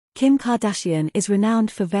Kim Kardashian is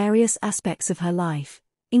renowned for various aspects of her life,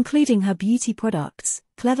 including her beauty products,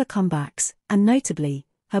 clever comebacks, and notably,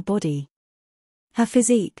 her body. Her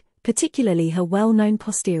physique, particularly her well-known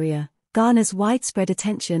posterior, garners widespread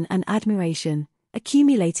attention and admiration,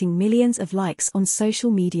 accumulating millions of likes on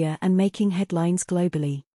social media and making headlines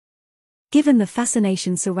globally. Given the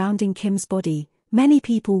fascination surrounding Kim's body, many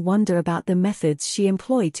people wonder about the methods she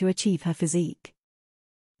employed to achieve her physique.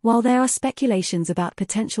 While there are speculations about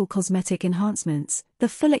potential cosmetic enhancements, the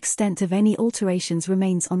full extent of any alterations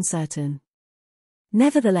remains uncertain.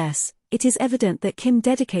 Nevertheless, it is evident that Kim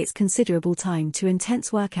dedicates considerable time to intense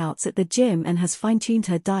workouts at the gym and has fine-tuned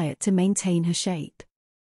her diet to maintain her shape.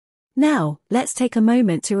 Now, let's take a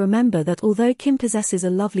moment to remember that although Kim possesses a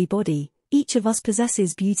lovely body, each of us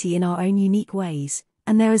possesses beauty in our own unique ways,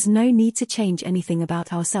 and there is no need to change anything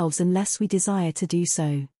about ourselves unless we desire to do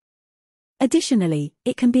so. Additionally,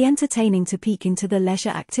 it can be entertaining to peek into the leisure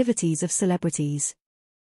activities of celebrities.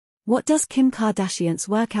 What does Kim Kardashian's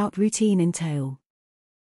workout routine entail?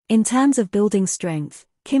 In terms of building strength,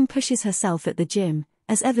 Kim pushes herself at the gym,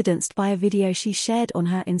 as evidenced by a video she shared on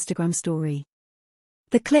her Instagram story.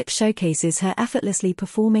 The clip showcases her effortlessly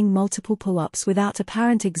performing multiple pull-ups without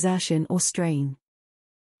apparent exertion or strain.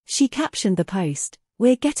 She captioned the post,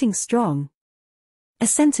 "We're getting strong," a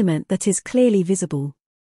sentiment that is clearly visible.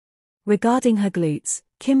 Regarding her glutes,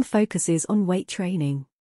 Kim focuses on weight training.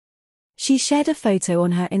 She shared a photo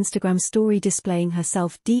on her Instagram story displaying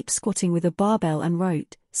herself deep squatting with a barbell and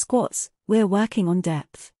wrote, "Squats, we're working on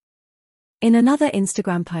depth." In another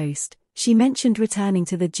Instagram post, she mentioned returning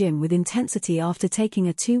to the gym with intensity after taking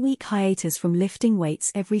a 2-week hiatus from lifting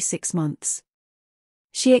weights every 6 months.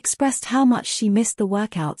 She expressed how much she missed the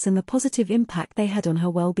workouts and the positive impact they had on her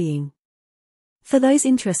well-being. For those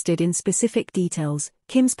interested in specific details,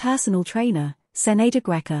 Kim's personal trainer,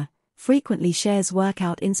 Greca, frequently shares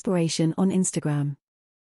workout inspiration on Instagram.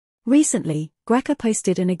 Recently, Greca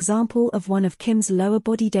posted an example of one of Kim's lower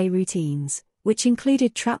body day routines, which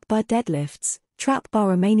included trap bar deadlifts, trap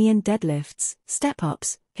bar Romanian deadlifts,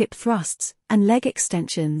 step-ups, hip thrusts, and leg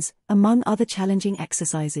extensions, among other challenging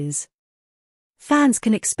exercises. Fans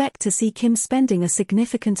can expect to see Kim spending a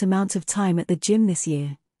significant amount of time at the gym this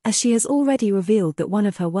year, as she has already revealed that one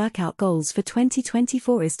of her workout goals for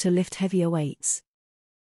 2024 is to lift heavier weights.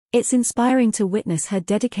 It's inspiring to witness her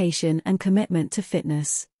dedication and commitment to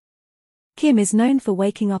fitness. Kim is known for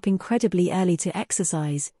waking up incredibly early to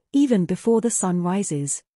exercise, even before the sun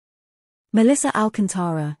rises. Melissa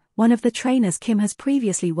Alcantara, one of the trainers Kim has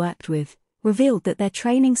previously worked with, revealed that their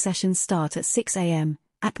training sessions start at 6 a.m.,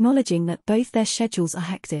 acknowledging that both their schedules are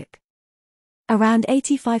hectic. Around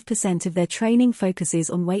 85% of their training focuses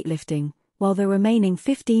on weightlifting, while the remaining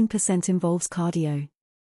 15% involves cardio.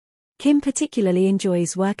 Kim particularly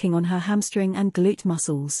enjoys working on her hamstring and glute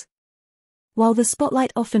muscles. While the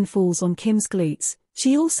spotlight often falls on Kim's glutes,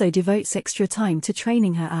 she also devotes extra time to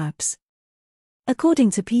training her abs.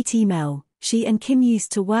 According to PT Mel, she and Kim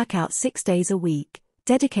used to work out 6 days a week,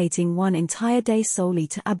 dedicating one entire day solely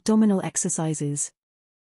to abdominal exercises.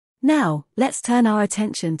 Now, let's turn our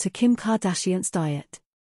attention to Kim Kardashian's diet.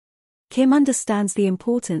 Kim understands the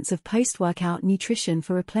importance of post-workout nutrition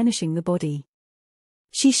for replenishing the body.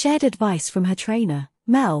 She shared advice from her trainer,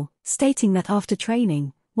 Mel, stating that after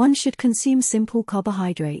training, one should consume simple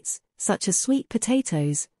carbohydrates, such as sweet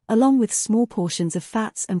potatoes, along with small portions of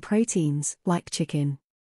fats and proteins, like chicken.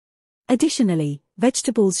 Additionally,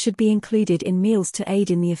 vegetables should be included in meals to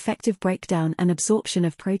aid in the effective breakdown and absorption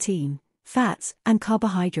of protein, fats, and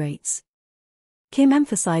carbohydrates. Kim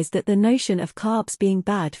emphasized that the notion of carbs being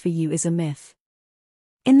bad for you is a myth.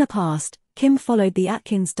 In the past, Kim followed the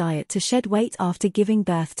Atkins diet to shed weight after giving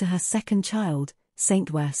birth to her second child,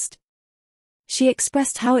 Saint West. She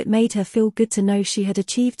expressed how it made her feel good to know she had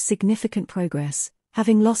achieved significant progress,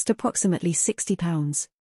 having lost approximately 60 pounds.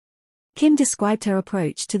 Kim described her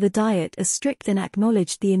approach to the diet as strict and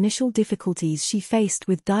acknowledged the initial difficulties she faced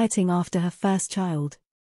with dieting after her first child.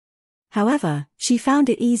 However, she found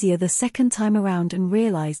it easier the second time around and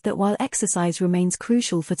realized that while exercise remains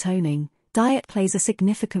crucial for toning, diet plays a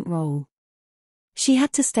significant role. She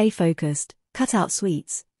had to stay focused, cut out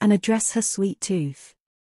sweets, and address her sweet tooth.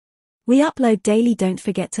 We upload daily. Don't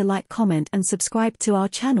forget to like, comment, and subscribe to our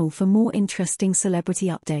channel for more interesting celebrity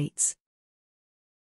updates.